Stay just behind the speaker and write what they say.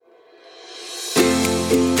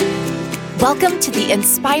Welcome to the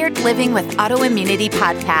Inspired Living with Autoimmunity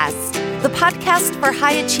podcast, the podcast for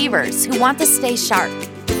high achievers who want to stay sharp,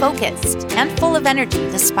 focused, and full of energy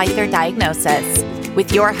despite their diagnosis.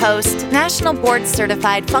 With your host, National Board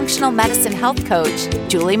Certified Functional Medicine Health Coach,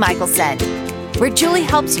 Julie Michelson, where Julie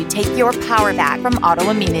helps you take your power back from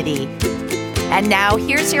autoimmunity. And now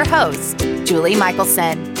here's your host, Julie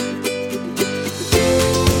Michelson.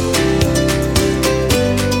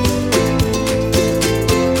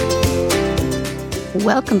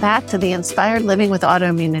 Welcome back to the Inspired Living with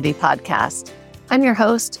Autoimmunity podcast. I'm your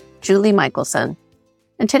host, Julie Michelson.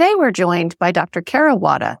 And today we're joined by Dr.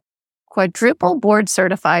 Wada, quadruple board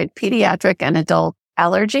certified pediatric and adult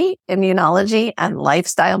allergy, immunology, and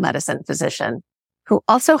lifestyle medicine physician, who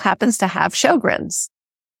also happens to have Sjogren's.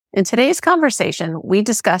 In today's conversation, we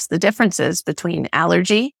discuss the differences between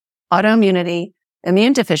allergy, autoimmunity,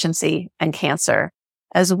 immune deficiency, and cancer,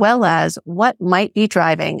 as well as what might be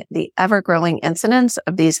driving the ever-growing incidence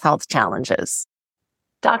of these health challenges.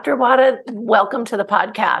 Dr. Wada, welcome to the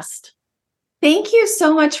podcast. Thank you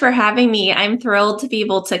so much for having me. I'm thrilled to be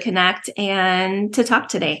able to connect and to talk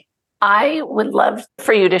today. I would love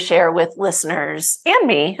for you to share with listeners and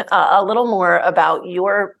me a little more about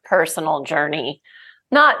your personal journey,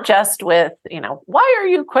 not just with, why are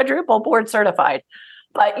you quadruple board certified?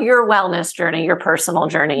 But your wellness journey, your personal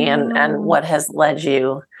journey, and what has led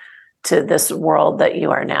you to this world that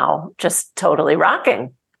you are now just totally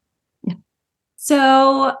rocking.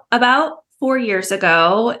 So about 4 years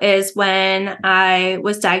ago is when I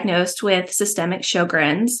was diagnosed with systemic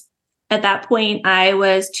Sjogren's. At that point, I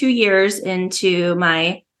was 2 years into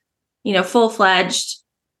my, full-fledged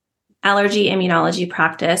allergy immunology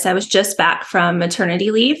practice. I was just back from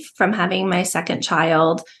maternity leave from having my second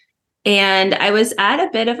child. And I was at a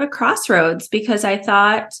bit of a crossroads because I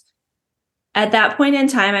thought at that point in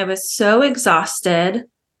time, I was so exhausted.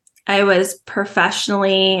 I was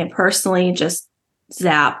professionally and personally just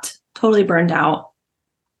zapped, totally burned out,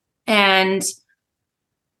 and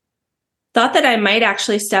thought that I might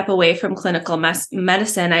actually step away from clinical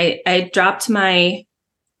medicine. I dropped my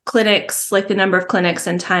clinics, like the number of clinics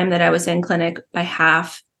and time that I was in clinic, by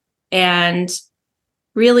half, and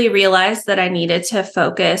really realized that I needed to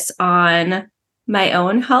focus on my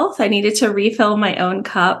own health. I needed to refill my own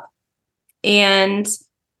cup. And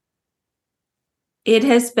it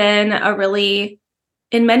has been a really,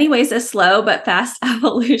 in many ways, a slow but fast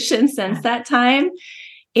evolution since that time.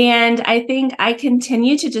 And I think I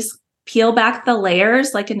continue to just peel back the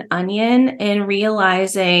layers like an onion and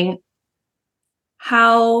realizing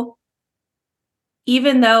how,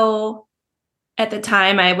 even though at the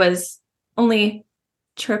time I was only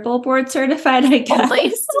triple board certified, I guess.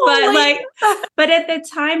 But at the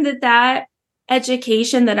time that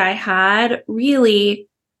education that I had really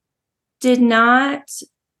did not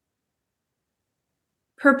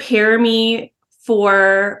prepare me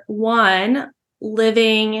for, one,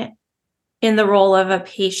 living in the role of a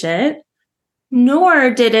patient,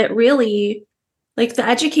 nor did it really, the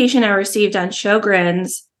education I received on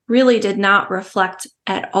Sjogren's really did not reflect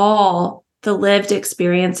at all the lived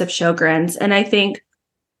experience of Sjogren's. And I think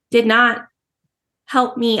did not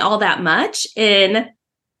help me all that much in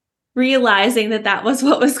realizing that was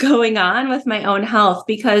what was going on with my own health.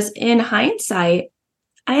 Because in hindsight,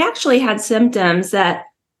 I actually had symptoms that,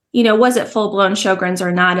 was it full-blown Sjogren's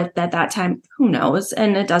or not at that time? Who knows?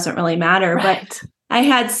 And it doesn't really matter. Right. But I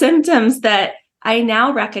had symptoms that I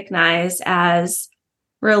now recognize as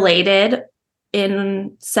related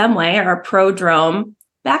in some way, or a prodrome,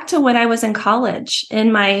 back to when I was in college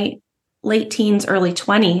in my late teens, early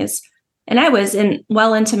 20s. And I was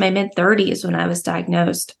well into my mid 30s when I was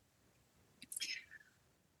diagnosed.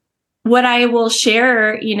 What I will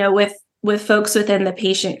share, with folks within the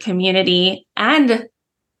patient community, and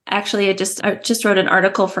actually I just wrote an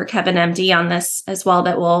article for Kevin MD on this as well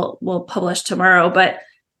that we'll publish tomorrow. But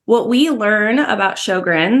what we learn about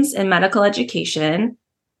Sjogren's in medical education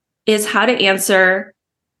is how to answer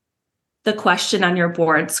the question on your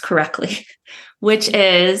boards correctly, which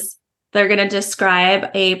is, they're going to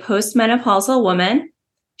describe a postmenopausal woman.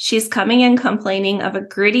 She's coming in complaining of a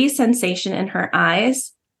gritty sensation in her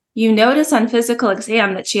eyes. You notice on physical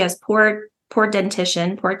exam that she has poor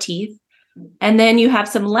dentition, poor teeth. And then you have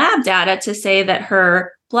some lab data to say that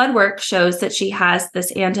her blood work shows that she has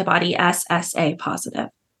this antibody SSA positive.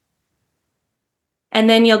 And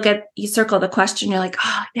then you circle the question. You're like,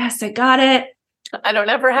 oh, yes, I got it. I don't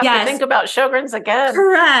ever have to think about Sjogren's again.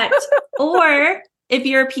 Correct. Or if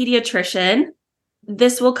you're a pediatrician,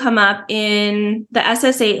 this will come up in the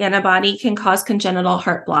SSA antibody can cause congenital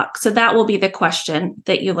heart block. So that will be the question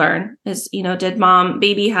that you learn is, did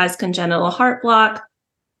baby has congenital heart block?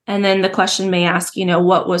 And then the question may ask,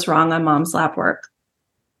 what was wrong on mom's lab work?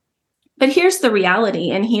 But here's the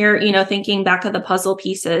reality. And here, thinking back of the puzzle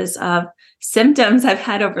pieces of symptoms I've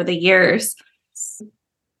had over the years,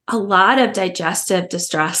 a lot of digestive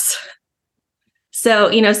distress.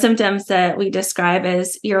 So, symptoms that we describe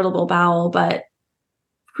as irritable bowel, but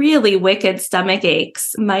really wicked stomach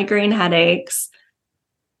aches, migraine headaches,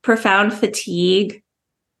 profound fatigue,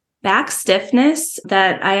 back stiffness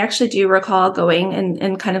that I actually do recall going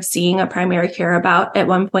and kind of seeing a primary care about at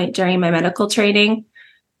one point during my medical training,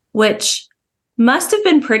 which must have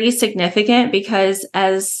been pretty significant because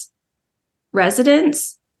as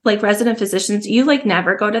residents, like resident physicians, you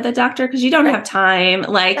never go to the doctor because you don't have time,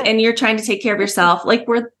 and you're trying to take care of yourself.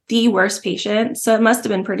 We're the worst patient. So it must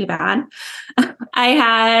have been pretty bad. I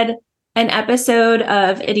had an episode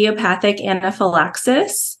of idiopathic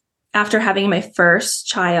anaphylaxis after having my first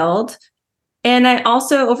child. And I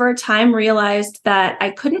also over time realized that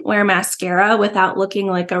I couldn't wear mascara without looking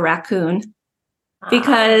like a raccoon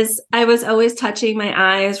because I was always touching my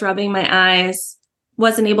eyes, rubbing my eyes,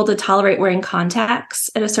 wasn't able to tolerate wearing contacts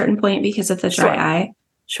at a certain point because of the dry eye.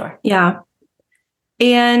 Sure. Yeah.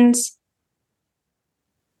 And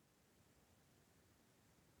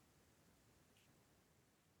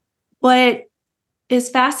what is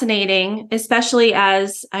fascinating, especially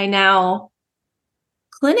as I now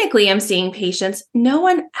clinically am seeing patients, no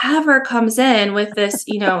one ever comes in with this,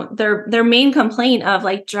 their main complaint of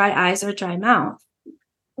dry eyes or dry mouth.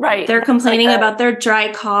 Right. They're complaining about their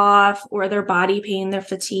dry cough or their body pain, their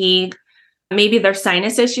fatigue, maybe their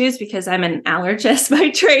sinus issues because I'm an allergist by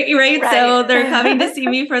trade, right? So they're coming to see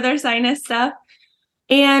me for their sinus stuff.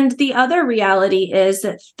 And the other reality is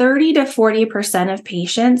that 30 to 40% of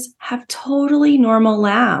patients have totally normal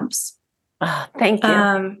labs. Thank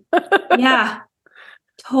you. Yeah,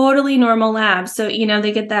 totally normal labs. So,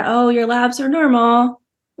 they get that, your labs are normal.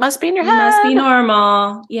 Must be in your head. Must be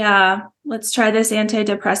normal. Yeah. Let's try this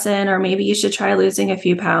antidepressant, or maybe you should try losing a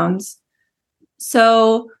few pounds.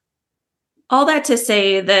 So all that to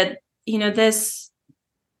say that, this,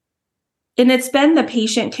 and it's been the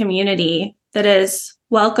patient community that has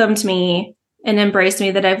welcomed me and embraced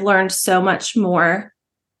me that I've learned so much more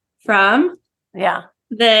from than,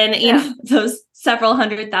 those several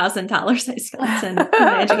 $100,000 I spent in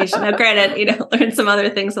my education. Now, granted, learned some other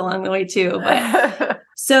things along the way too. But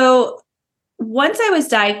so once I was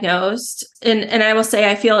diagnosed, and I will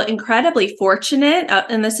say I feel incredibly fortunate,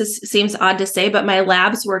 and seems odd to say, but my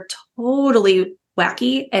labs were totally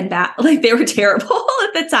wacky and bad. They were terrible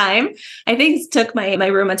at the time. I think it took my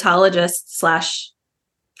rheumatologist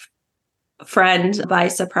 / friend by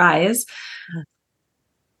surprise.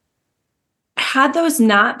 Had those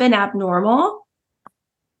not been abnormal,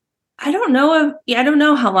 I don't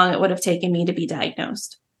know how long it would have taken me to be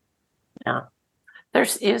diagnosed. Yeah.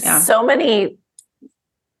 There's so many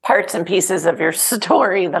parts and pieces of your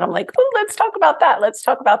story that I'm like, oh, let's talk about that. Let's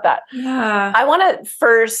talk about that. Yeah. I want to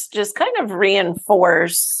first just kind of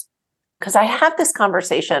reinforce, because I have this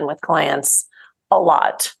conversation with clients a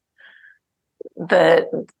lot, that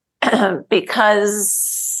because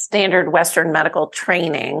standard Western medical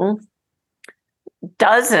training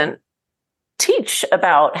doesn't teach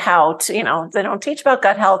about how to, they don't teach about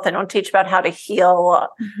gut health. They don't teach about how to heal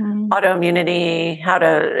autoimmunity, how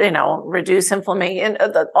to, reduce inflammation,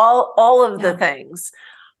 all of the things.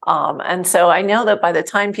 And so I know that by the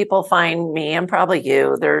time people find me, and probably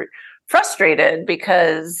you, they're frustrated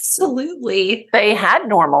because absolutely they had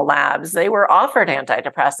normal labs. They were offered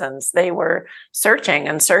antidepressants. They were searching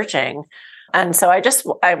and searching. And so I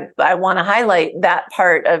want to highlight that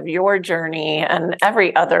part of your journey, and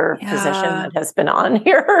every other physician that has been on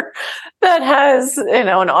here that has, an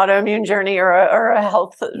autoimmune journey or a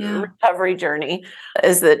health recovery journey,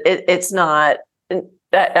 is that it's not,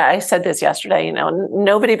 I said this yesterday,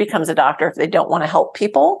 nobody becomes a doctor if they don't want to help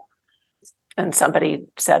people. And somebody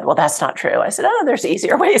said, well, that's not true. I said, there's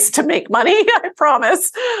easier ways to make money. I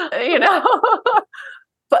promise,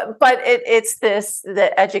 But it's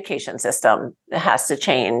the education system has to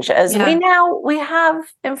change, as we have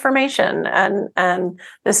information, and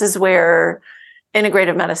this is where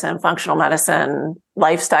integrative medicine, functional medicine,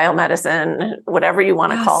 lifestyle medicine, whatever you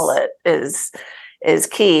want to call it, is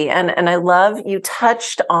key. And I love you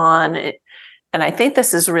touched on it, and I think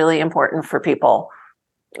this is really important for people.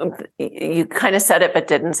 You kind of said it, but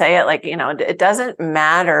didn't say it. It doesn't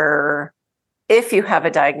matter if you have a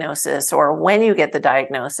diagnosis or when you get the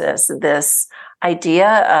diagnosis, this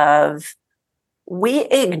idea of we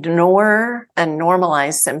ignore and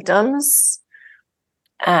normalize symptoms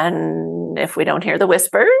And if we don't hear the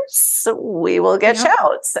whispers, we will get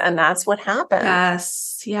shouts. And that's what happened.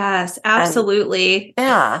 Yes, absolutely.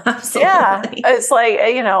 And absolutely. Yeah. It's like,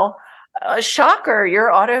 a shocker,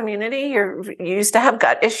 your autoimmunity, you used to have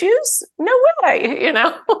gut issues? No way,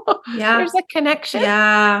 Yeah. There's a connection.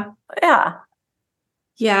 Yeah. Yeah.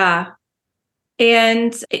 Yeah.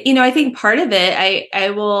 And, I think part of it, I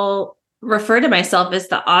will refer to myself as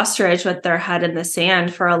the ostrich with their head in the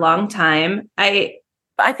sand for a long time. I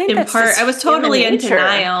think in part, I was totally in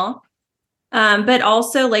denial. But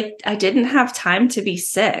also I didn't have time to be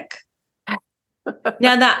sick.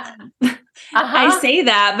 Now that I say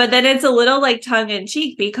that, but then it's a little tongue in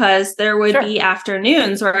cheek because there would be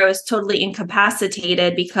afternoons where I was totally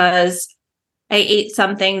incapacitated because I ate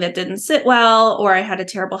something that didn't sit well, or I had a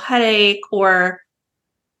terrible headache, or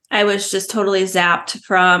I was just totally zapped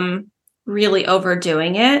from really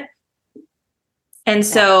overdoing it. And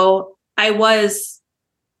so I was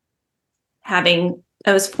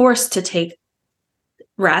forced to take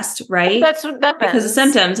rest, right? That's what that because of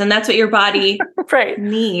symptoms. And that's what your body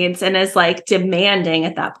needs and is demanding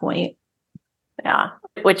at that point. Yeah.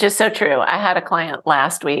 Which is so true. I had a client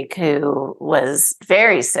last week who was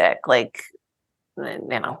very sick,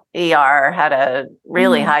 ER, had a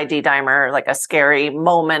really high D-dimer, a scary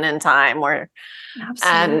moment in time where,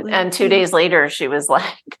 and 2 days later, she was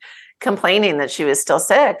complaining that she was still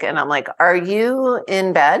sick. And I'm like, are you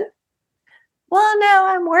in bed? Well, no,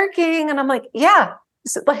 I'm working. And I'm like, yeah,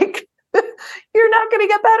 you're not going to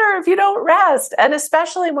get better if you don't rest. And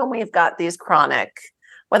especially when we've got these chronic,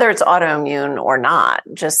 whether it's autoimmune or not,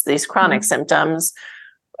 just these chronic symptoms,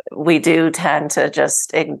 we do tend to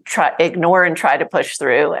just ignore and try to push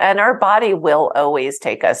through. And our body will always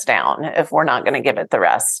take us down if we're not going to give it the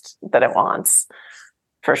rest that it wants,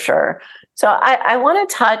 for sure. So I want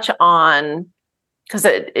to touch on, because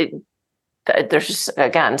there's just,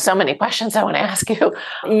 again, so many questions I want to ask you.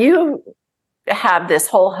 You have this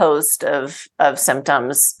whole host of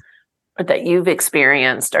symptoms that you've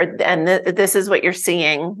experienced, and this is what you're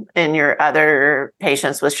seeing in your other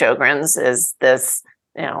patients with Sjogren's, is this,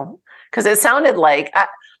 because it sounded like,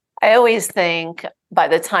 I always think by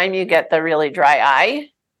the time you get the really dry eye,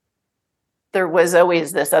 there was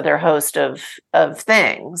always this other host of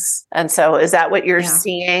things. And so is that what you're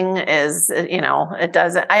seeing is, it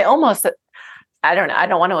doesn't, I don't know. I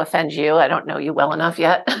don't want to offend you. I don't know you well enough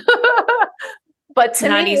yet. But to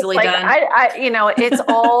Not me, easily done. It's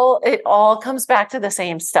it all comes back to the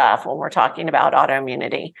same stuff when we're talking about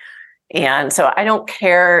autoimmunity. And so I don't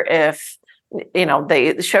care if,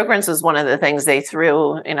 Sjogren's was one of the things they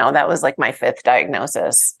threw, that was my fifth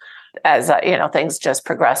diagnosis, as things just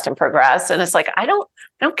progressed and progressed. And it's I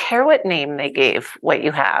don't care what name they gave what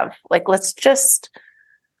you have. Let's just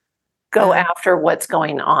go after what's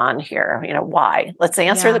going on here. Why? Let's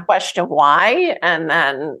answer the question why, and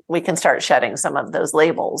then we can start shedding some of those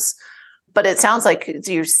labels. But it sounds like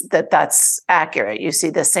that's accurate. You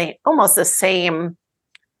see almost the same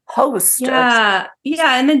host. Yeah.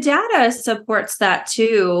 And the data supports that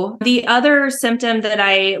too. The other symptom that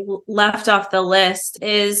I left off the list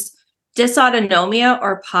is dysautonomia,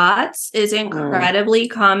 or POTS, is incredibly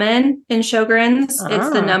common in Sjogren's. It's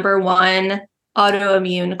the number one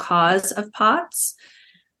autoimmune cause of POTS.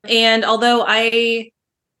 And although I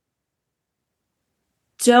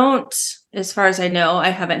don't, as far as I know, I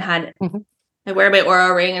haven't had, I wear my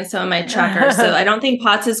Oura ring and some of my trackers, so I don't think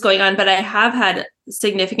POTS is going on, but I have had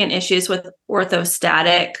significant issues with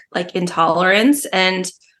orthostatic intolerance. And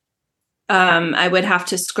I would have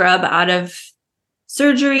to scrub out of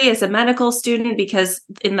surgery as a medical student because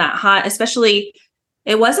in that hot, especially,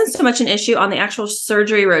 it wasn't so much an issue on the actual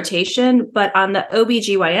surgery rotation, but on the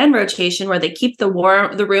OBGYN rotation, where they keep the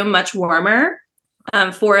room much warmer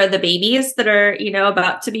for the babies that are,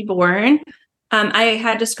 about to be born. I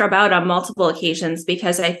had to scrub out on multiple occasions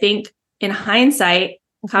because I think in hindsight,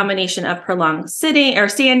 combination of prolonged sitting or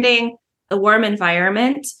standing, a warm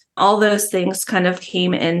environment, all those things kind of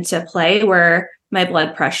came into play where my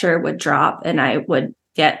blood pressure would drop and I would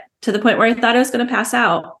get to the point where I thought I was going to pass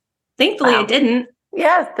out. Thankfully, I didn't.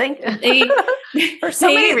 Yeah, thank you. For so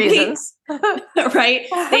many reasons. Right.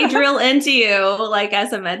 They drill into you,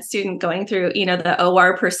 as a med student going through, the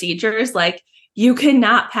OR procedures, you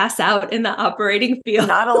cannot pass out in the operating field.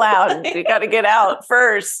 Not allowed. You got to get out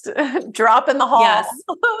first. Drop in the hall. Yes.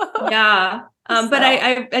 Yeah. But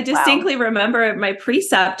I distinctly remember my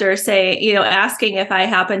preceptor asking if I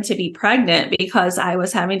happened to be pregnant because I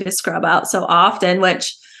was having to scrub out so often,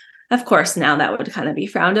 which of course now that would kind of be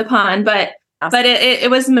frowned upon, but it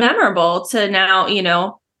was memorable to now,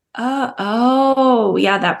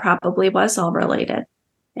 that probably was all related.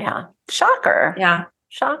 Yeah. Shocker. Yeah.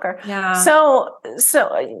 Shocker. Yeah. So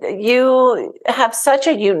you have such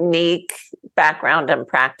a unique background and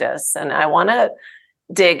practice, and I want to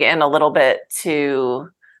dig in a little bit to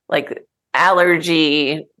like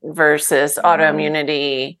allergy versus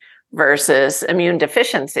autoimmunity versus immune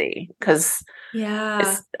deficiency, because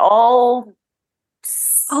it's all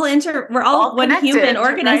we're all one human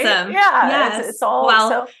organism. Right? Yeah. Yes. It's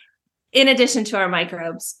all in addition to our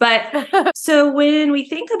microbes. But so when we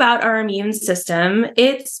think about our immune system,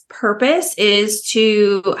 its purpose is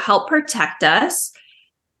to help protect us,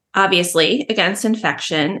 obviously, against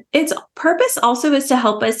infection. Its purpose also is to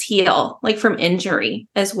help us heal, like from injury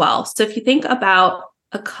as well. So if you think about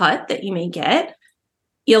a cut that you may get,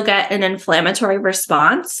 you'll get an inflammatory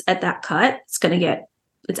response at that cut.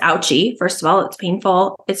 It's ouchy. First of all, it's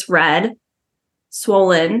painful. It's red,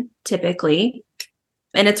 swollen, typically,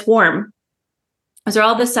 and it's warm. Those are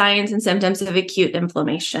all the signs and symptoms of acute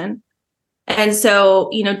inflammation. And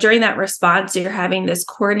so, during that response, you're having this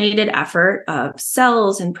coordinated effort of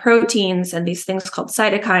cells and proteins and these things called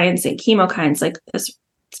cytokines and chemokines, like this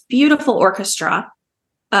beautiful orchestra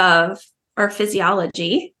of our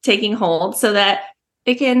physiology taking hold so that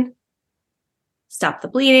it can stop the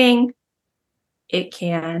bleeding. It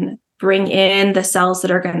can bring in the cells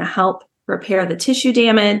that are going to help repair the tissue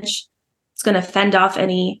damage. It's going to fend off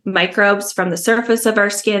any microbes from the surface of our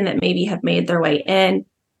skin that maybe have made their way in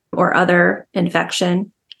or other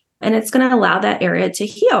infection. And it's going to allow that area to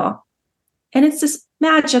heal. And it's this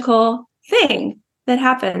magical thing that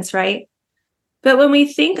happens, right? But when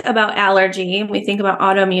we think about allergy, we think about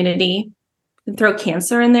autoimmunity, and throw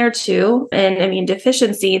cancer in there too, and immune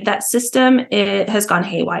deficiency, that system, it has gone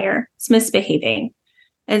haywire. It's misbehaving.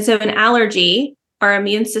 And so in allergy, our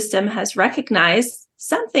immune system has recognized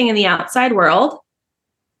something in the outside world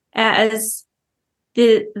as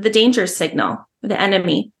the danger signal, the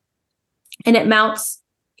enemy. And it mounts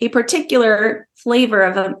a particular flavor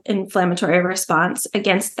of an inflammatory response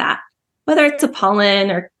against that, whether it's a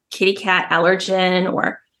pollen or kitty cat allergen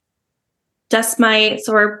or dust mites,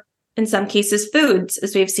 or in some cases foods,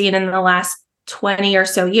 as we've seen in the last 20 or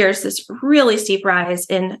so years, this really steep rise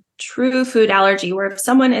in true food allergy, where if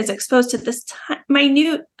someone is exposed to this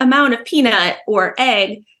minute amount of peanut or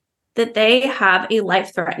egg, that they have a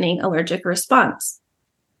life-threatening allergic response.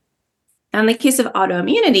 Now, in the case of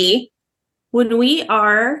autoimmunity, when we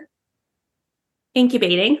are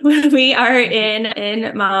incubating, when we are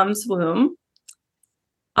in mom's womb,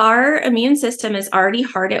 our immune system is already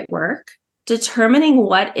hard at work determining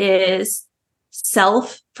what is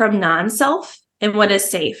self from non-self and what is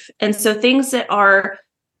safe. And so things that are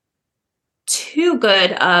too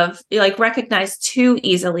good recognized too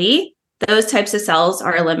easily, those types of cells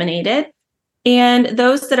are eliminated. And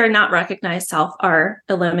those that are not recognized self are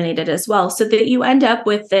eliminated as well. So that you end up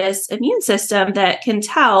with this immune system that can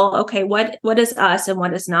tell, okay, what is us and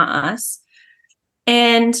what is not us.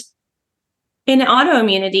 And in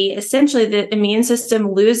autoimmunity, essentially the immune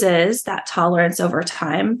system loses that tolerance over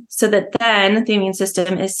time, so that then the immune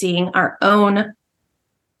system is seeing our own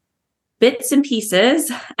bits and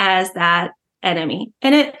pieces as that enemy.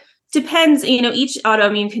 And it depends, each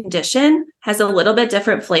autoimmune condition has a little bit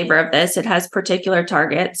different flavor of this. It has particular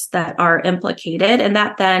targets that are implicated, and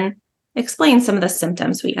that then explains some of the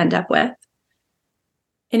symptoms we end up with.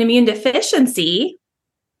 In immune deficiency,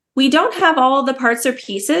 we don't have all the parts or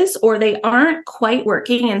pieces, or they aren't quite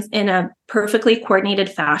working in a perfectly coordinated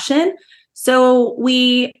fashion. So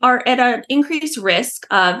we are at an increased risk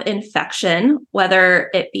of infection, whether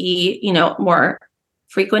it be, more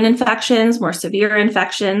frequent infections, more severe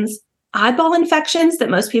infections, oddball infections that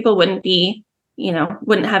most people wouldn't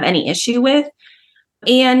have any issue with.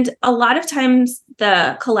 And a lot of times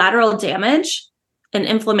the collateral damage and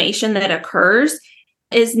inflammation that occurs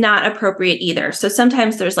is not appropriate either. So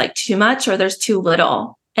sometimes there's too much or there's too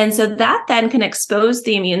little. And so that then can expose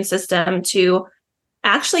the immune system to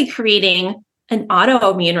actually creating an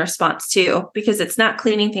autoimmune response too, because it's not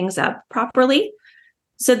cleaning things up properly.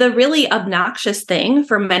 So the really obnoxious thing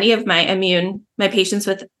for many of my patients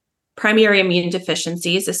with primary immune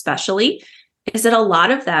deficiencies, especially, is that a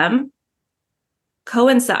lot of them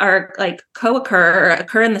occur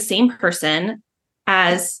in the same person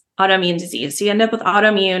as autoimmune disease. So you end up with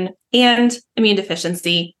autoimmune and immune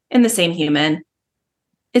deficiency in the same human.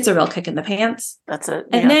 It's a real kick in the pants. That's a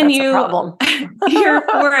problem. You're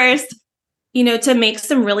forced, to make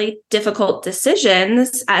some really difficult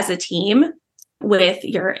decisions as a team with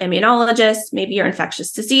your immunologist, maybe your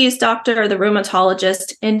infectious disease doctor or the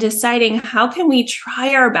rheumatologist, in deciding how can we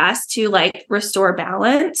try our best to restore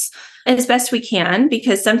balance as best we can,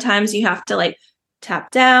 because sometimes you have to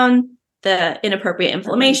tap down, the inappropriate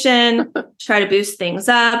inflammation, try to boost things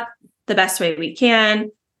up the best way we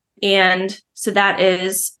can. And so that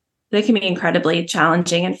can be incredibly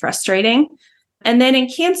challenging and frustrating. And then in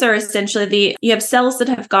cancer, essentially, you have cells that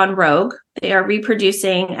have gone rogue. They are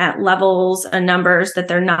reproducing at levels and numbers that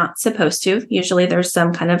they're not supposed to. Usually there's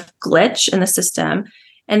some kind of glitch in the system,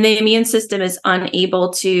 and the immune system is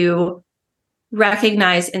unable to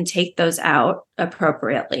recognize and take those out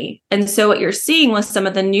appropriately. And so what you're seeing with some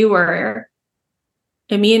of the newer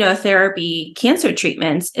immunotherapy cancer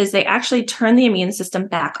treatments is they actually turn the immune system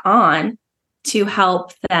back on to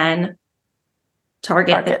help then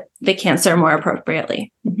target the cancer more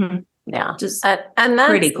appropriately. Mm-hmm. Yeah. Just and that's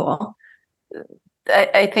pretty cool.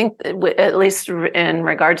 I think at least in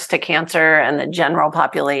regards to cancer and the general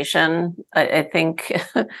population, I think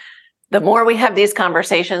the more we have these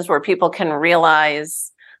conversations where people can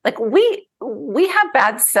realize, like, we have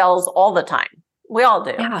bad cells all the time. We all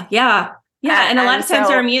do. Yeah. And a lot of times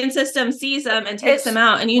our immune system sees them and takes them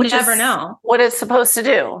out, and you never know what it's supposed to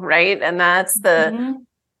do. Right. And that's that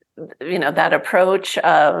approach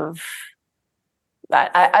of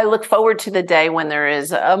that. I look forward to the day when there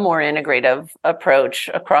is a more integrative approach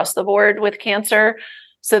across the board with cancer,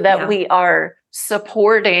 so that we are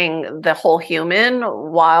supporting the whole human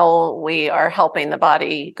while we are helping the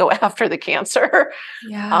body go after the cancer.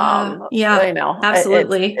 Absolutely.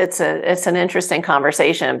 It's an interesting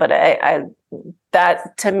conversation, but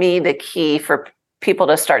that to me, the key for people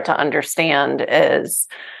to start to understand is,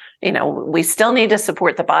 we still need to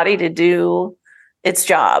support the body to do its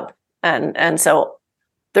job. And so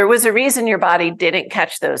there was a reason your body didn't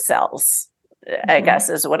catch those cells, I guess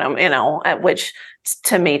is what which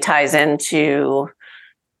to me ties into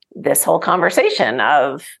this whole conversation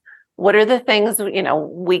of what are the things,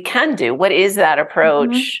 we can do? What is that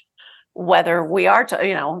approach? Whether we are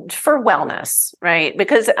for wellness, right?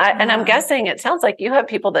 Because I'm guessing it sounds like you have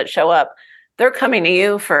people that show up, they're coming to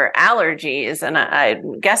you for allergies. And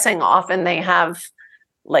I'm guessing often they have,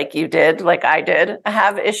 like you did, like I did,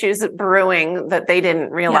 have issues brewing that they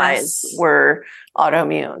didn't realize were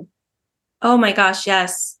autoimmune. Oh my gosh,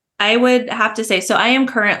 yes. I would have to say, so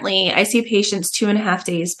I see patients 2.5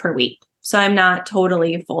 days per week. So I'm not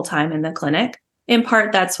totally full-time in the clinic. In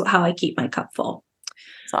part, that's how I keep my cup full.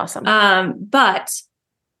 That's awesome. But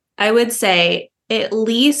I would say at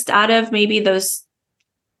least out of maybe those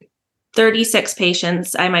 36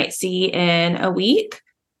 patients I might see in a week,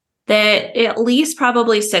 that at least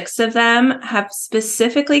probably 6 of them have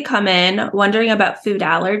specifically come in wondering about food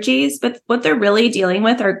allergies, but what they're really dealing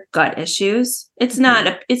with are gut issues. It's not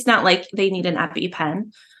like they need an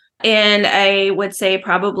EpiPen. And I would say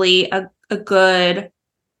probably a good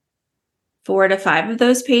 4 to 5 of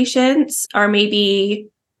those patients are maybe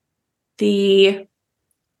the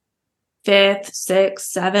 5th,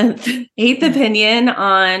 6th, 7th, 8th opinion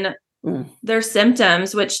on their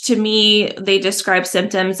symptoms, which to me, they describe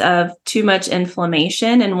symptoms of too much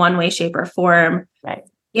inflammation in one way, shape, or form, right,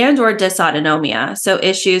 and or dysautonomia. So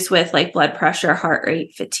issues with like blood pressure, heart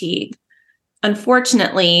rate, fatigue.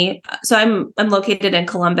 Unfortunately, so I'm located in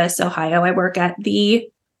Columbus, Ohio. I work at the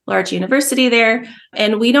large university there,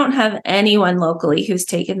 and we don't have anyone locally who's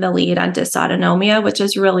taken the lead on dysautonomia, which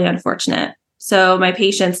is really unfortunate. So my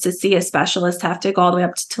patients to see a specialist have to go all the way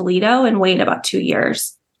up to Toledo and wait about 2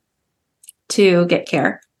 years to get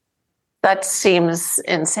care. That seems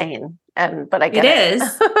insane. But I get it. It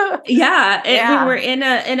is. Yeah. Yeah. We're in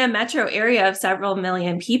a metro area of several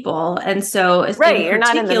million people. And so right, you're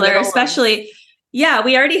not in the middle especially, we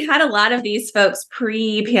already had a lot of these folks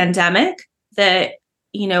pre-pandemic that,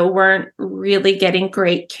 weren't really getting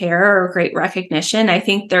great care or great recognition. I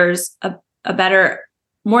think there's a better,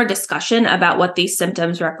 more discussion about what these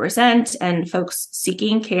symptoms represent and folks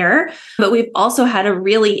seeking care. But we've also had a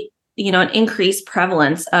really, an increased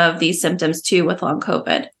prevalence of these symptoms too with long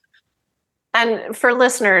COVID. And for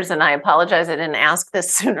listeners, and I apologize, I didn't ask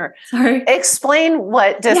this sooner. Sorry. Explain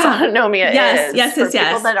what dysautonomia is for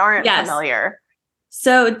people that aren't familiar.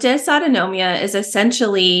 So dysautonomia is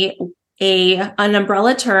essentially an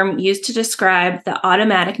umbrella term used to describe the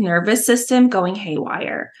automatic nervous system going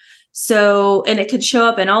haywire. So, and it could show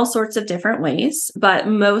up in all sorts of different ways, but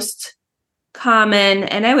most common,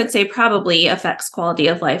 and I would say probably affects quality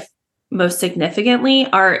of life most significantly,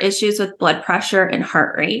 are issues with blood pressure and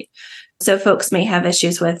heart rate. So folks may have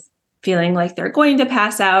issues with feeling like they're going to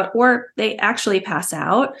pass out, or they actually pass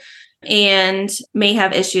out, and may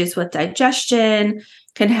have issues with digestion,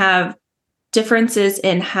 can have differences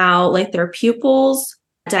in how like their pupils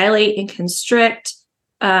dilate and constrict,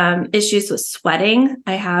 issues with sweating.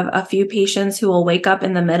 I have a few patients who will wake up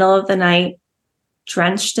in the middle of the night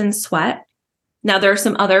drenched in sweat. Now, there are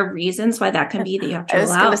some other reasons why that can be that you have to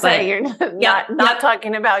rule out. I was going to say, you're not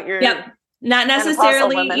talking about your not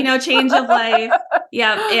necessarily, change of life.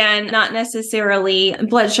 And not necessarily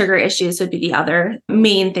blood sugar issues would be the other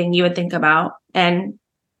main thing you would think about, and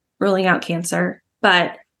ruling out cancer.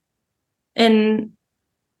 And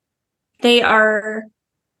they are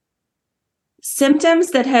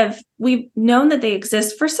symptoms that we've known that they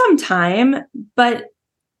exist for some time, but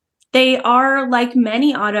they are, like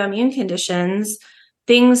many autoimmune conditions,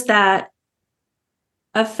 things that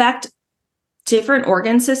affect different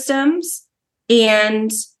organ systems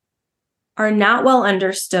and are not well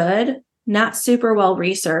understood, not super well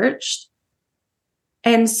researched.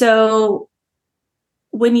 And so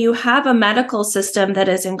when you have a medical system that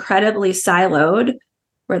is incredibly siloed,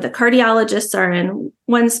 where the cardiologists are in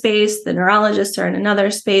one space, the neurologists are in another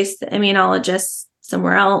space, the immunologists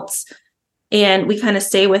somewhere else, and we kind of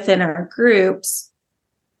stay within our groups,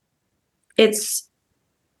 it's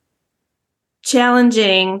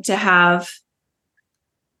challenging to have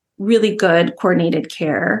really good coordinated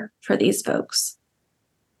care for these folks.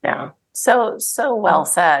 Yeah. So well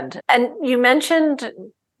said. And you mentioned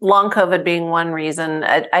long COVID being one reason.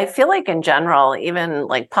 I feel like in general, even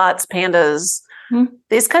like POTS, pandas,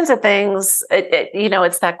 these kinds of things,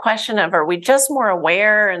 it's that question of, are we just more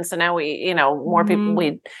aware? And so now more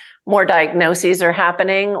people, more diagnoses are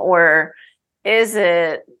happening, or is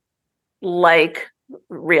it like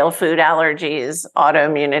real food allergies,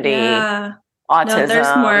 autoimmunity, autism? No,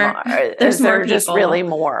 there's more just really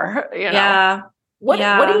more, Yeah. What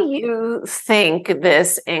do you think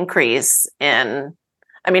this increase in?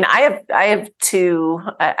 I mean, I have two,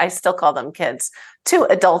 I still call them kids, 2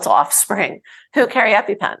 adult offspring who carry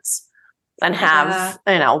EpiPens and have,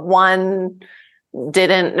 one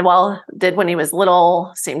did when he was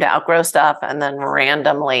little, seemed to outgrow stuff, and then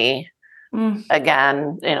randomly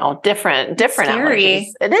again, different allergies.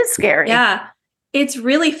 It is scary. Yeah. It's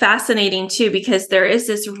really fascinating too, because there is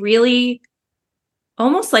this really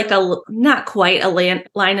almost like not quite a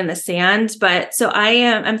line in the sand, but so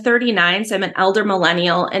I'm 39, so I'm an elder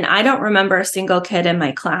millennial, and I don't remember a single kid in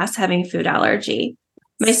my class having food allergy.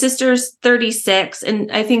 My sister's 36,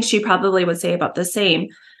 and I think she probably would say about the same.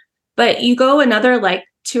 But you go another like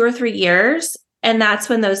 2 or 3 years, and that's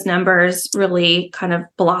when those numbers really kind of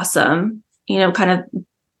blossom, kind of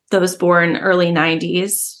those born early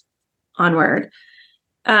 90s onward.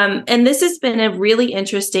 And this has been a really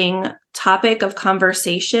interesting topic of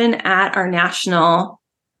conversation at our national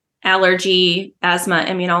allergy, asthma,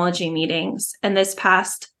 immunology meetings. And this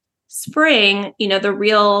past spring, the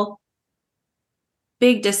real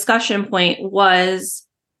big discussion point was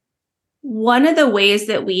one of the ways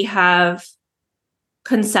that we have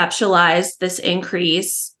conceptualized this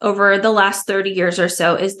increase over the last 30 years or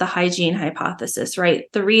so is the hygiene hypothesis,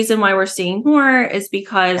 right? The reason why we're seeing more is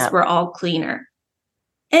because we're all cleaner.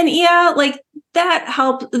 And that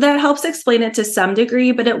helps explain it to some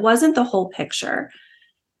degree, but it wasn't the whole picture.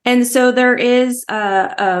 And so there is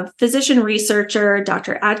a physician researcher,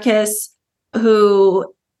 Dr. Adkis,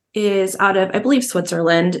 who is out of, I believe,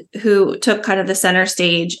 Switzerland, who took kind of the center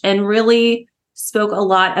stage and really spoke a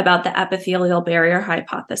lot about the epithelial barrier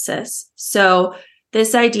hypothesis. So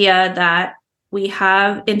this idea that we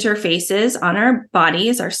have interfaces on our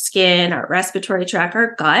bodies, our skin, our respiratory tract,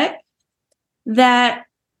 our gut, that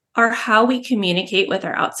are how we communicate with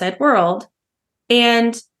our outside world.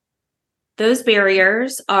 And those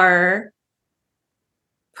barriers are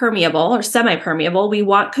permeable or semi-permeable. We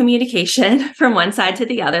want communication from one side to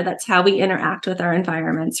the other. That's how we interact with our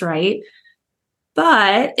environments, right?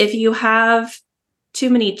 But if you have too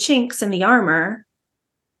many chinks in the armor,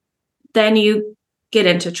 then you get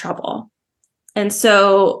into trouble. And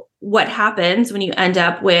so what happens when you end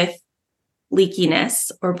up with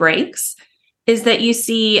leakiness or breaks is that you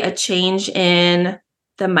see a change in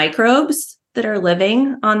the microbes that are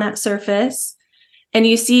living on that surface, and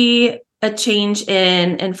you see a change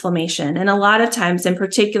in inflammation. And a lot of times, in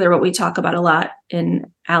particular, what we talk about a lot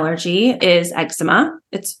in allergy is eczema.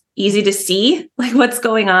 It's easy to see what's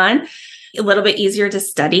going on, a little bit easier to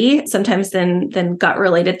study sometimes than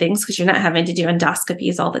gut-related things, because you're not having to do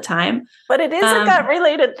endoscopies all the time. But it is a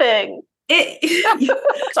gut-related thing.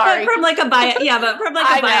 Sorry. But from a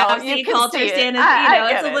biopsy culture stand,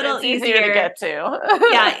 it's a little easier to get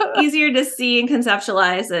to. Easier to see and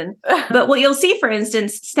conceptualize. But what you'll see, for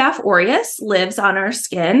instance, Staph aureus lives on our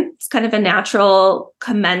skin. It's kind of a natural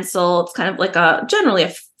commensal. It's kind of like generally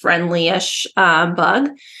a friendly-ish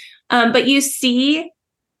bug. But you see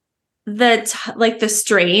the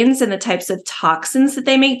strains and the types of toxins that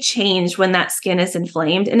they make change when that skin is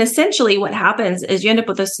inflamed. And essentially what happens is you end up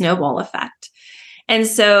with a snowball effect. And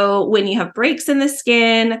so when you have breaks in the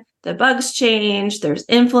skin, the bugs change, there's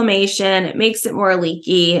inflammation, it makes it more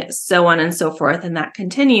leaky, so on and so forth. And that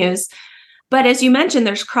continues. But as you mentioned,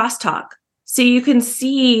 there's crosstalk. So you can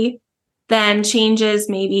see then changes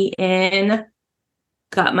maybe in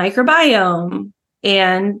gut microbiome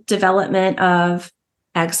and development of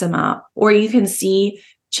eczema, or you can see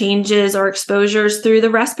changes or exposures through the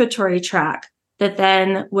respiratory tract that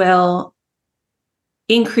then will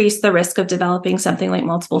increase the risk of developing something like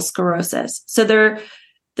multiple sclerosis. So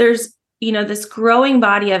there's, this growing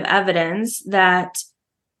body of evidence that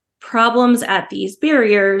problems at these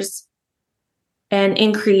barriers and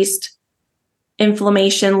increased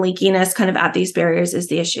inflammation, leakiness kind of at these barriers is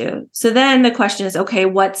the issue. So then the question is, okay,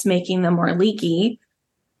 what's making them more leaky?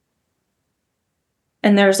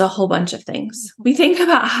 And there's a whole bunch of things. We think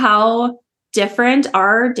about how different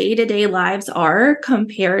our day-to-day lives are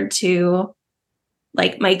compared to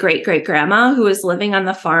like my great-great-grandma who was living on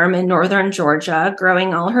the farm in northern Georgia,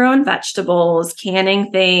 growing all her own vegetables, canning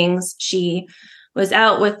things. She was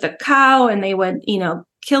out with the cow and they would,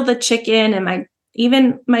 kill the chicken. And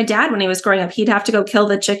even my dad, when he was growing up, he'd have to go kill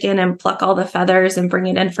the chicken and pluck all the feathers and bring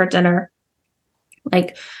it in for dinner.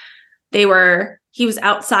 Like he was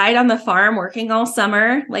outside on the farm working all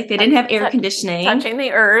summer. Like they didn't have air conditioning. Touching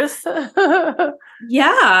the earth.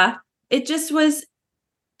 Yeah. It just was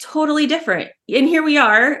totally different. And here we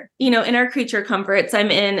are, in our creature comforts. I'm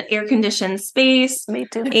in air conditioned space. Me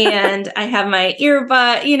too. And I have my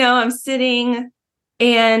earbud, I'm sitting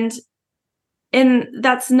and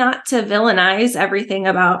that's not to villainize everything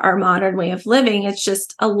about our modern way of living. It's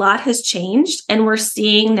just a lot has changed. And we're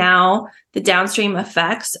seeing now the downstream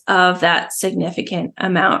effects of that significant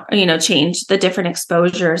amount, change, the different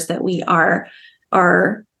exposures that we are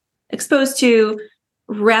exposed to,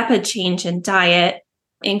 rapid change in diet,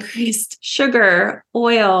 increased sugar,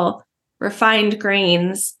 oil, refined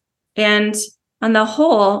grains. And on the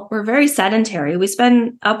whole, we're very sedentary. We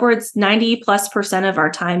spend upwards 90+% of our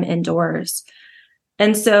time indoors.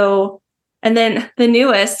 And then the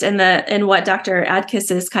newest and what Dr.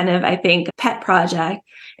 Adkis's kind of, I think, pet project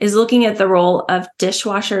is looking at the role of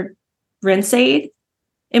dishwasher rinse aid,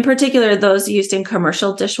 in particular, those used in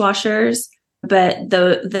commercial dishwashers. But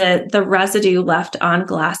the residue left on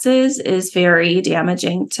glasses is very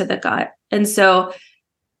damaging to the gut. And so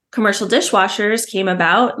commercial dishwashers came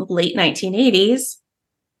about late 1980s.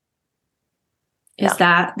 Is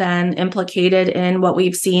that then implicated in what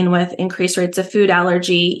we've seen with increased rates of food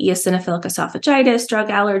allergy, eosinophilic esophagitis,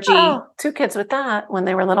 drug allergy? Oh, 2 kids with that when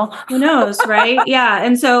they were little. Who knows, right? Yeah.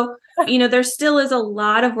 And so, there still is a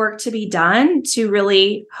lot of work to be done to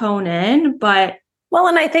really hone in, but well,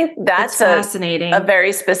 and I think that's fascinating. A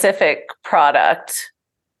very specific product,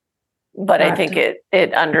 but correct. I think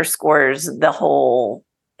it underscores the whole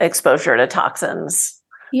exposure to toxins.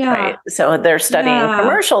 Yeah. Right. So they're studying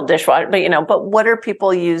commercial dishwasher, but what are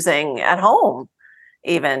people using at home,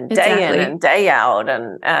 even day in and day out?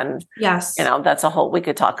 And yes, that's we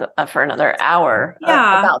could talk for another hour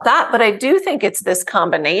about that. But I do think it's this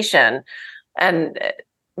combination, and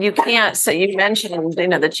you can't. So you mentioned,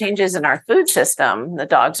 the changes in our food system. The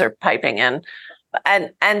dogs are piping in,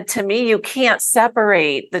 and to me, you can't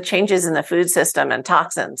separate the changes in the food system and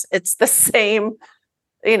toxins. It's the same.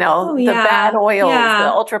 The bad oils,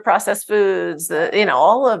 the ultra processed foods,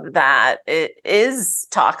 all of that, it is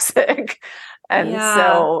toxic. And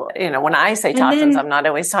so, when I say toxins, I'm not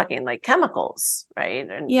always talking like chemicals, right?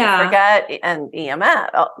 And you forget, and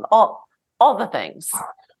EMF, all the things.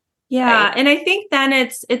 Yeah. Right? And I think then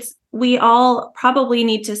it's, we all probably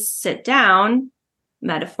need to sit down,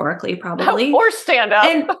 metaphorically, probably. Or stand up.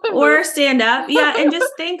 Yeah. And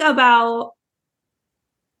just think about,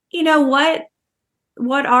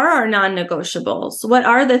 what are our non-negotiables? What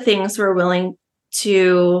are the things we're willing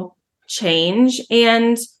to change?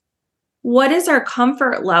 And what is our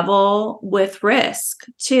comfort level with risk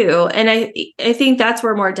too? And I think that's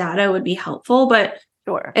where more data would be helpful. But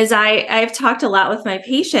sure. As I've talked a lot with my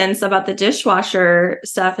patients about the dishwasher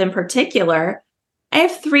stuff in particular, I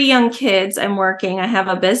have 3 young kids. I'm working. I have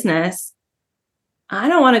a business. I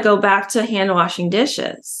don't want to go back to hand washing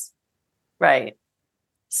dishes. Right.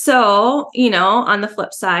 So, on the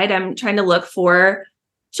flip side, I'm trying to look for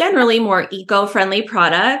generally more eco-friendly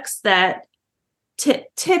products that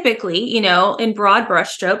typically, in broad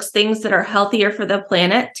brushstrokes, things that are healthier for the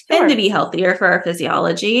planet tend to be healthier for our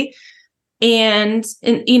physiology. And,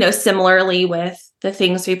 similarly with the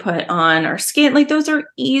things we put on our skin, like those are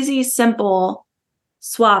easy, simple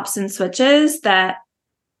swaps and switches that.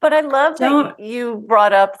 But I love that you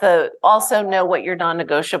brought up also know what your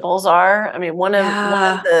non-negotiables are. I mean, one of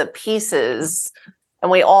the pieces And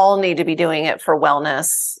we all need to be doing it for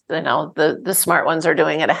wellness. The smart ones are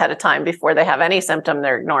doing it ahead of time before they have any symptom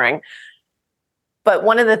they're ignoring. But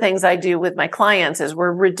one of the things I do with my clients is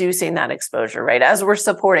we're reducing that exposure, right? As we're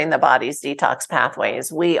supporting the body's detox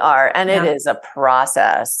pathways, we are, and it is a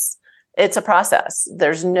process. It's a process.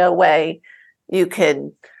 There's no way you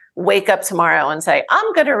could wake up tomorrow and say,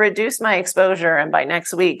 I'm going to reduce my exposure. And by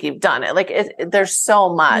next week, you've done it. Like there's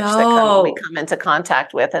so much that we come into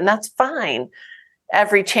contact with, and that's fine.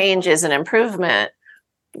 Every change is an improvement.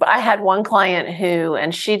 But I had one client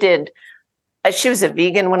she was a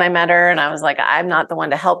vegan when I met her, and I was like, I'm not the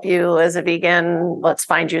one to help you as a vegan. Let's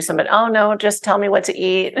find you somebody. Oh no, just tell me what to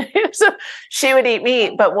eat. So she would eat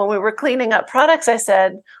meat. But when we were cleaning up products, I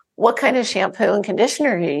said, what kind of shampoo and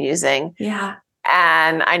conditioner are you using? Yeah.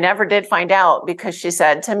 And I never did find out because she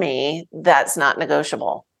said to me, that's not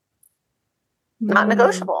negotiable. Not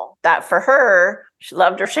negotiable. That for her, she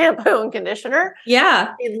loved her shampoo and conditioner.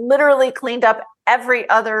 Yeah. She literally cleaned up every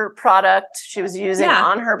other product she was using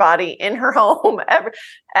on her body, in her home.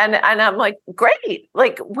 And I'm like, great.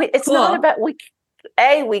 Like it's not about, we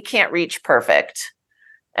can't reach perfect.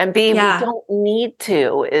 And B, we don't need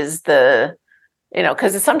to is the,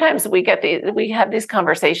 because sometimes we have these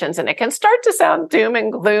conversations and it can start to sound doom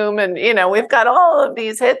and gloom. And, we've got all of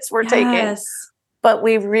these hits we're taking. But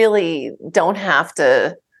we really don't have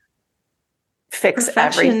to fix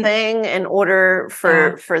everything in order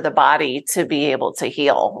for the body to be able to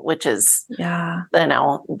heal, which is,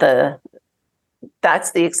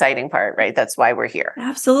 that's the exciting part, right? That's why we're here.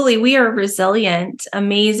 Absolutely. We are a resilient,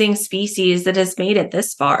 amazing species that has made it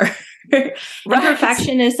this far.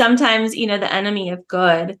 Imperfection is sometimes, the enemy of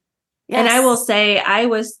good. Yes. And I will say I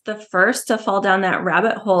was the first to fall down that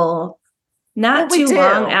rabbit hole. Not too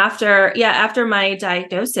long after my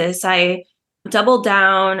diagnosis. I doubled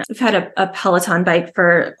down. I've had a Peloton bike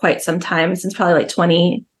for quite some time, since probably like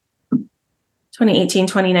 2018,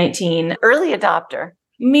 2019. Early adopter.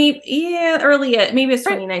 Maybe it's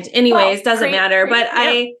 2019. Anyways, doesn't matter. But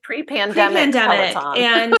pre-pandemic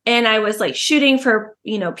and I was like shooting for,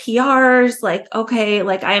 PRs, like, okay,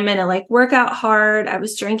 like I'm going to like work out hard. I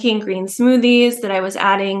was drinking green smoothies that I was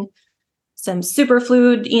adding some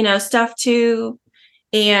superfood, stuff too.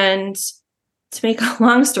 And to make a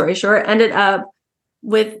long story short, ended up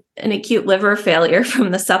with an acute liver failure from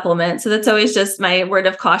the supplement. So that's always just my word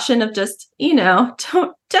of caution of just,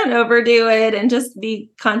 don't overdo it and just be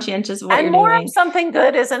conscientious of what you're doing. And more of something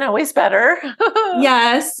good isn't always better.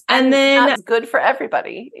 Yes. And then not good for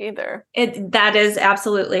everybody either. That is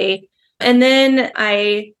absolutely. And then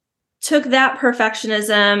I took that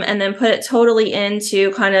perfectionism and then put it totally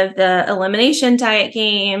into kind of the elimination diet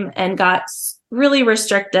game and got really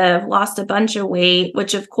restrictive, lost a bunch of weight,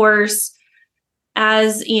 which of course,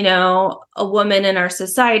 as, a woman in our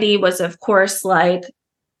society was of course like,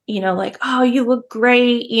 oh, you look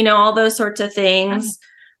great, all those sorts of things.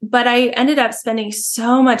 But I ended up spending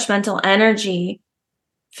so much mental energy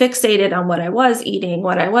fixated on what I was eating,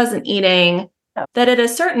 what I wasn't eating, that at a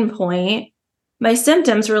certain point, my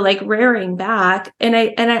symptoms were like rearing back. And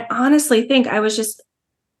I honestly think I was just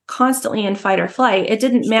constantly in fight or flight. It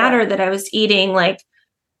didn't matter that I was eating like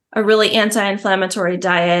a really anti-inflammatory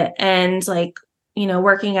diet and like,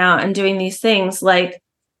 working out and doing these things. Like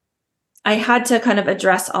I had to kind of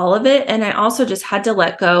address all of it. And I also just had to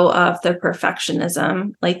let go of the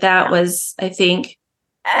perfectionism. Like that was, I think.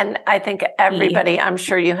 And I think everybody, I'm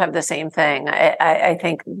sure you have the same thing. I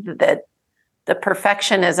think that the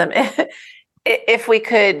perfectionism, if we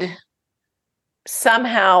could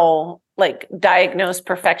somehow like diagnose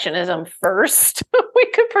perfectionism first, we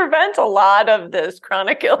could prevent a lot of this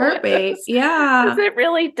chronic illness. Perfect. Yeah. Because it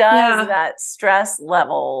really does that stress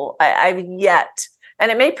level. I've yet,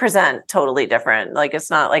 and it may present totally different. Like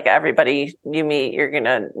it's not like everybody you meet, you're going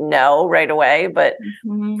to know right away, but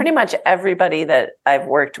pretty much everybody that I've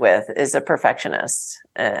worked with is a perfectionist,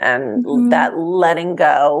 and that letting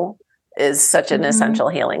go is such an essential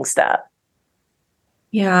healing step.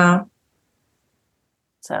 Yeah.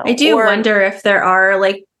 So I do wonder if there are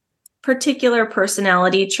like particular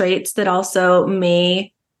personality traits that also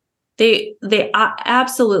they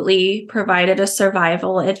absolutely provided a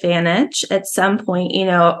survival advantage at some point,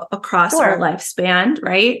 across our lifespan,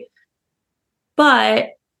 right? But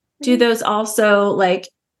do those also like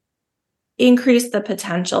increase the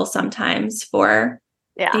potential sometimes for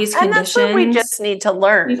these conditions? And that's what we just need to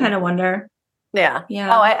learn. You kind of wonder. Yeah.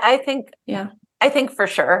 Yeah. Oh, I think. Yeah. I think for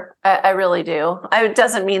sure. I really do. It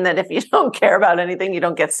doesn't mean that if you don't care about anything, you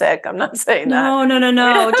don't get sick. I'm not saying that.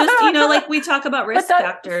 No. Just, like we talk about risk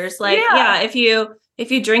factors. Like, if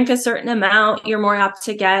you drink a certain amount, you're more apt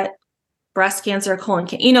to get breast cancer, colon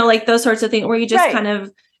cancer, like those sorts of things where you just kind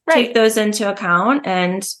of take those into account.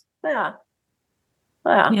 And yeah.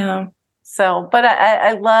 So, but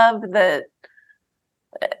I love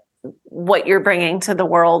what you're bringing to the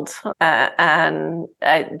world. And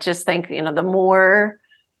I just think, the more,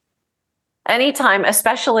 anytime,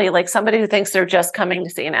 especially like somebody who thinks they're just coming to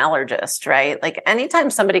see an allergist, right? Like anytime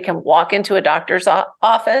somebody can walk into a doctor's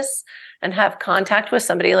office and have contact with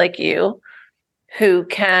somebody like you who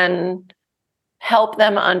can help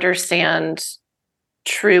them understand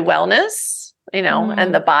true wellness,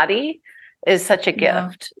 and the body is such a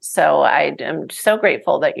gift. So I am so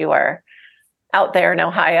grateful that you are out there in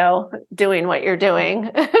Ohio doing what you're doing.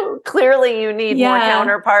 Clearly you need more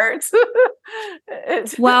counterparts. In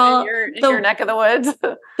your neck of the woods.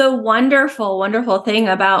 The wonderful, wonderful thing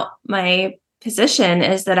about my position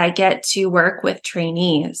is that I get to work with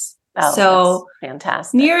trainees. Oh, so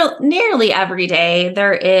fantastic. Nearly every day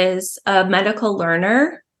there is a medical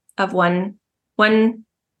learner of one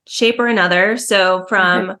shape or another. So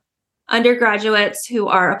from undergraduates who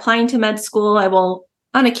are applying to med school, I will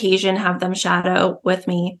on occasion have them shadow with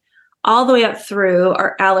me, all the way up through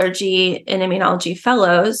our allergy and immunology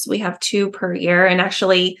fellows. We have 2 per year. And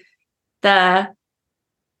actually the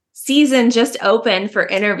season just opened for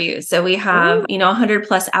interviews. So we have, 100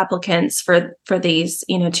 plus applicants for these,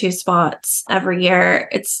 2 spots every year.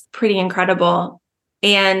 It's pretty incredible.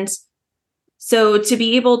 And so to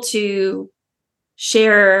be able to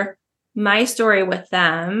share my story with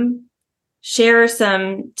them, share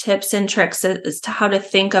some tips and tricks as to how to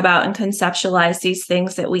think about and conceptualize these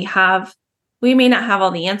things that we may not have all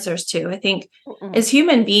the answers to. I think as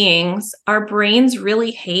human beings, our brains really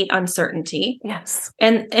hate uncertainty. Yes.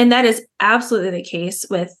 And that is absolutely the case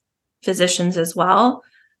with physicians as well.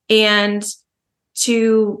 And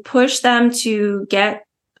to push them to get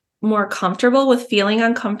more comfortable with feeling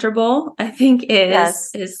uncomfortable, I think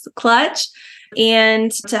is clutch.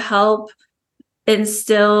 And to help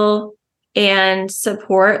instill and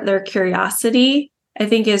support their curiosity, I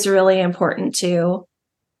think is really important too.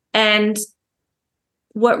 And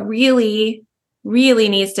what really, really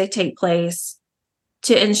needs to take place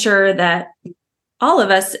to ensure that all of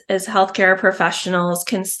us as healthcare professionals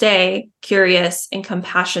can stay curious and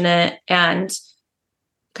compassionate and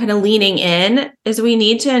kind of leaning in is we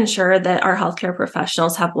need to ensure that our healthcare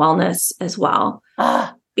professionals have wellness as well.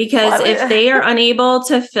 Because if they are unable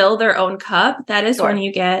to fill their own cup, that is when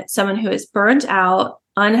you get someone who is burnt out,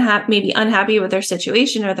 maybe unhappy with their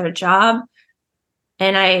situation or their job.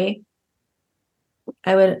 And I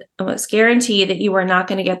would almost guarantee that you are not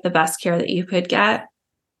going to get the best care that you could get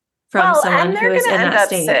from someone who is in that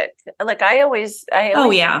state. Sick. Like I always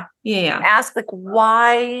ask, like,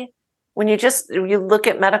 why, when you look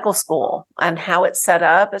at medical school and how it's set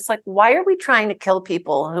up, it's like, why are we trying to kill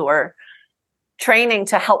people who are training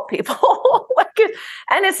to help people?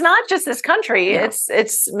 And it's not just this country. Yeah.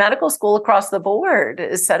 It's medical school across the board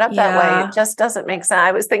is set up that way. It just doesn't make sense.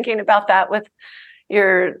 I was thinking about that with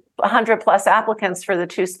your 100 plus applicants for the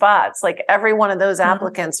 2 spots. Like every one of those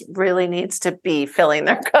applicants really needs to be filling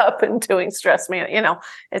their cup and doing stress management.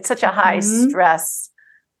 It's such a high stress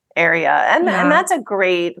area. And that's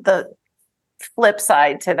the flip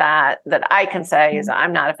side to that I can say is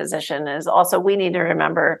I'm not a physician is also, we need to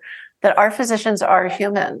remember that our physicians are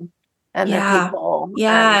human and they're people.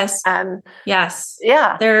 Yes. And yes.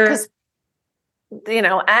 Yeah. They're,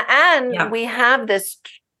 we have this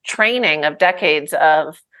training of decades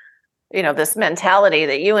of, this mentality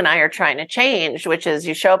that you and I are trying to change, which is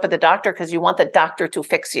you show up at the doctor because you want the doctor to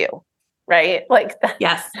fix you. Right. Like,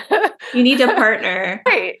 yes, you need a partner.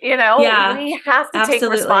 Right. We have to take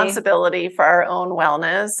responsibility for our own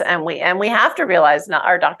wellness. And we have to realize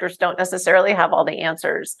our doctors don't necessarily have all the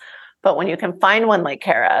answers. But when you can find one like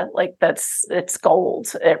Kara, like it's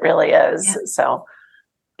gold. It really is. Yeah. So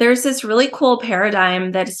there's this really cool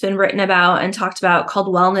paradigm that's been written about and talked about called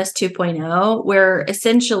Wellness 2.0, where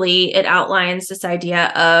essentially it outlines this idea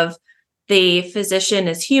of the physician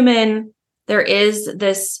is human. There is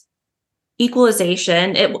this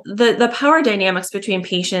equalization. The power dynamics between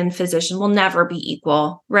patient and physician will never be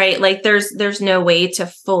equal, right? Like there's no way to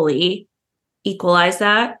fully equalize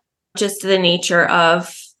that, just the nature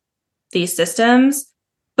of these systems,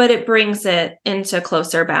 but it brings it into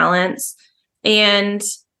closer balance. And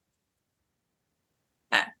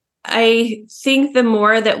I think the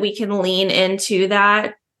more that we can lean into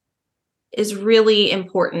that is really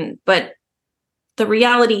important. But the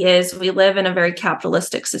reality is we live in a very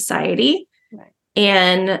capitalistic society, right,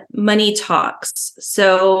 and money talks.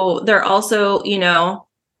 So they're also,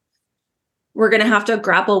 we're going to have to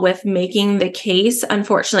grapple with making the case,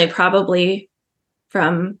 unfortunately, probably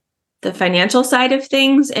from the financial side of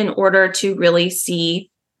things in order to really see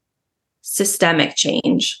systemic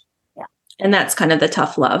change. Yeah. And that's kind of the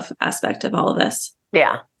tough love aspect of all of this.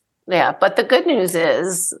 Yeah. Yeah. But the good news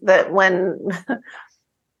is that when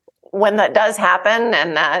that does happen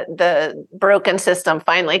and that the broken system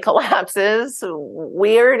finally collapses,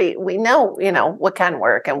 we know, what can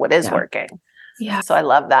work and what is working. Yeah. So I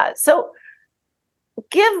love that. So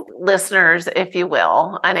give listeners, if you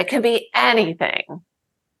will, and it can be anything,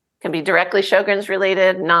 it can be directly Sjogren's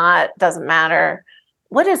related, doesn't matter.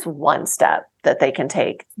 What is one step that they can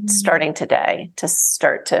take starting today to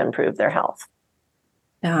start to improve their health?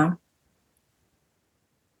 Yeah.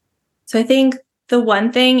 So I think the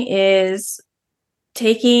one thing is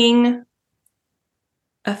taking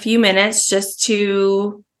a few minutes just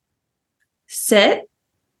to sit,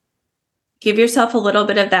 give yourself a little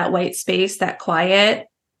bit of that white space, that quiet,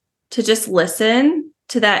 to just listen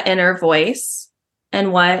to that inner voice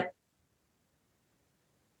and what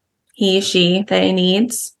they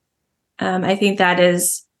needs. I think that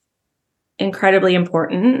is incredibly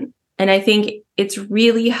important. And I think it's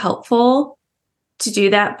really helpful to do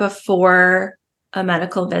that before a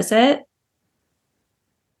medical visit.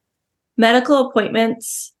 Medical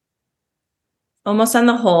appointments, almost on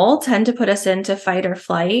the whole, tend to put us into fight or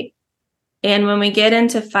flight. And when we get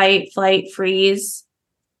into fight, flight, freeze,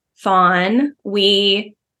 fawn,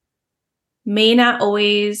 we may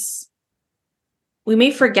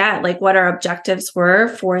forget what our objectives were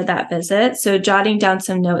for that visit. So jotting down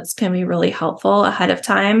some notes can be really helpful ahead of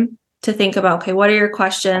time to think about, okay, what are your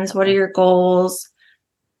questions? What are your goals?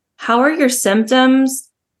 How are your symptoms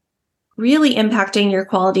really impacting your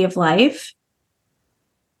quality of life?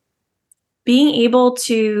 Being able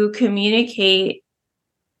to communicate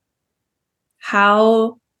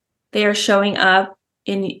how they are showing up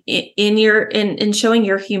in showing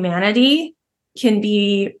your humanity can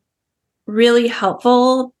be really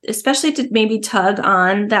helpful, especially to maybe tug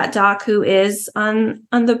on that doc who is on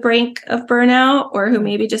the brink of burnout, or who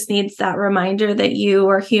maybe just needs that reminder that you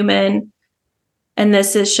are human and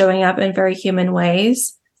this is showing up in very human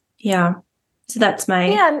ways. Yeah. So that's my,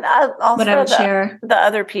 and also what I would share. The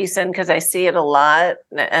other piece, and because I see it a lot,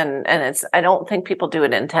 and I don't think people do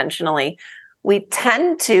it intentionally. We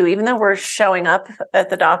tend to, even though we're showing up at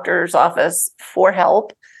the doctor's office for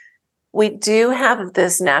help, we do have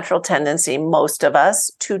this natural tendency, most of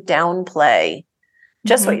us, to downplay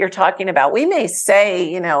just what you're talking about. We may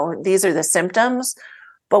say, these are the symptoms,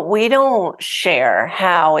 but we don't share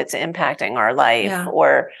how it's impacting our life,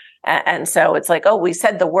 and so it's like, oh, we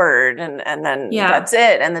said the word and then that's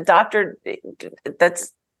it. And the doctor,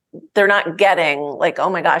 they're not getting oh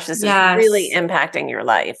my gosh, this is really impacting your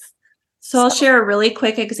life. So I'll share a really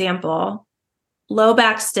quick example. Low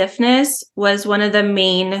back stiffness was one of the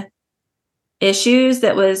main issues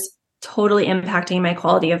that was totally impacting my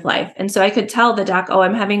quality of life. And so I could tell the doc, oh,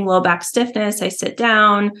 I'm having low back stiffness. I sit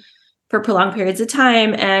down for prolonged periods of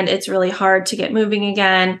time and it's really hard to get moving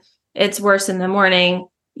again. It's worse in the morning.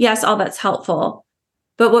 Yes, all that's helpful.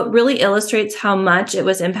 But what really illustrates how much it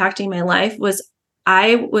was impacting my life was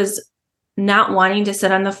I was not wanting to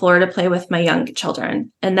sit on the floor to play with my young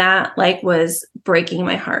children. And that was breaking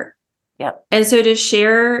my heart. Yep. And so to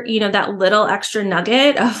share, that little extra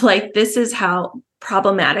nugget of this is how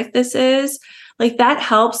problematic this is, that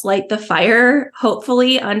helps light the fire,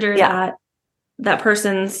 hopefully under that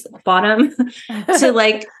person's bottom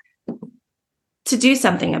to do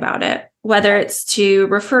something about it, whether it's to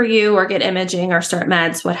refer you or get imaging or start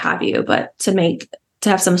meds, what have you, but to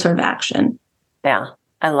have some sort of action. Yeah.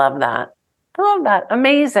 I love that.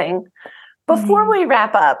 Amazing. Before we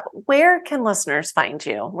wrap up, where can listeners find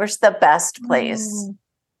you? Where's the best place?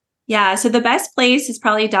 Yeah. So the best place is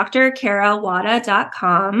probably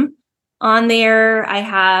drcarawada.com. On there, I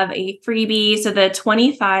have a freebie. So the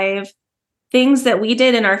 25 things that we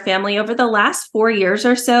did in our family over the last 4 years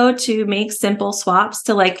or so to make simple swaps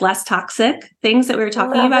to less toxic things that we were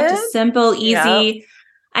talking about, just simple, easy. Yep.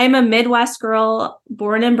 I'm a Midwest girl,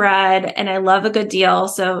 born and bred, and I love a good deal.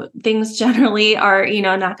 So things generally are,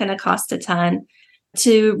 not going to cost a ton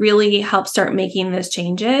to really help start making those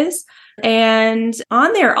changes. And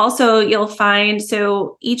on there also, you'll find,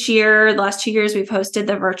 so each year, the last 2 years, we've hosted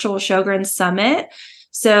the virtual Sjogren Summit.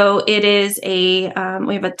 So it is we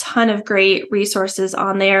have a ton of great resources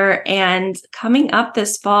on there. And coming up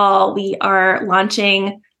this fall, we are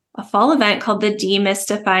launching a fall event called the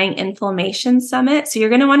Demystifying Inflammation Summit. So you're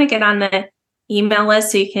going to want to get on the email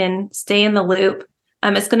list so you can stay in the loop.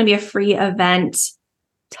 It's going to be a free event.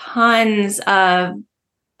 Tons of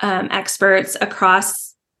experts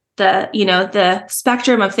across the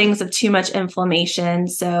spectrum of things of too much inflammation.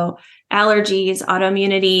 So allergies,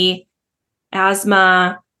 autoimmunity,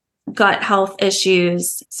 asthma, gut health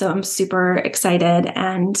issues. So I'm super excited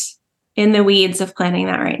and in the weeds of planning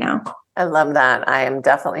that right now. I love that. I am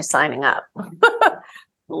definitely signing up.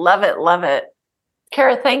 Love it. Love it.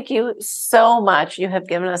 Kara, thank you so much. You have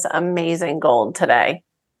given us amazing gold today.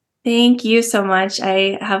 Thank you so much.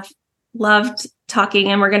 I have loved talking,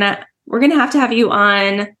 and we're gonna have to have you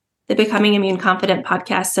on the Becoming Immune Confident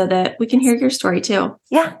podcast so that we can hear your story too.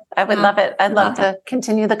 Yeah, I would love it. I'd love to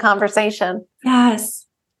continue the conversation. Yes.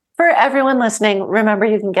 For everyone listening, remember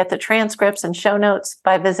you can get the transcripts and show notes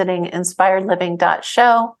by visiting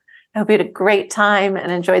inspiredliving.show. I hope you had a great time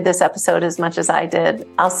and enjoyed this episode as much as I did.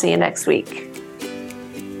 I'll see you next week.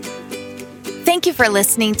 Thank you for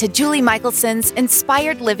listening to Julie Michelson's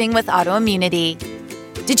Inspired Living with Autoimmunity.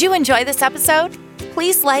 Did you enjoy this episode?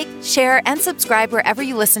 Please like, share, and subscribe wherever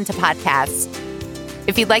you listen to podcasts.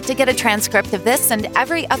 If you'd like to get a transcript of this and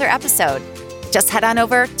every other episode, just head on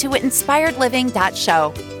over to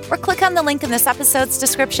inspiredliving.show or click on the link in this episode's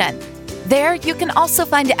description. There, you can also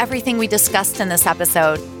find everything we discussed in this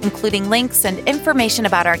episode, including links and information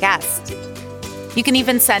about our guest. You can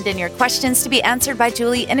even send in your questions to be answered by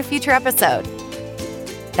Julie in a future episode.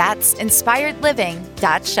 That's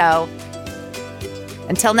inspiredliving.show.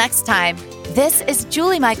 Until next time, this is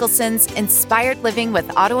Julie Michelson's Inspired Living with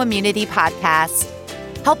Autoimmunity podcast,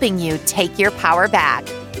 helping you take your power back.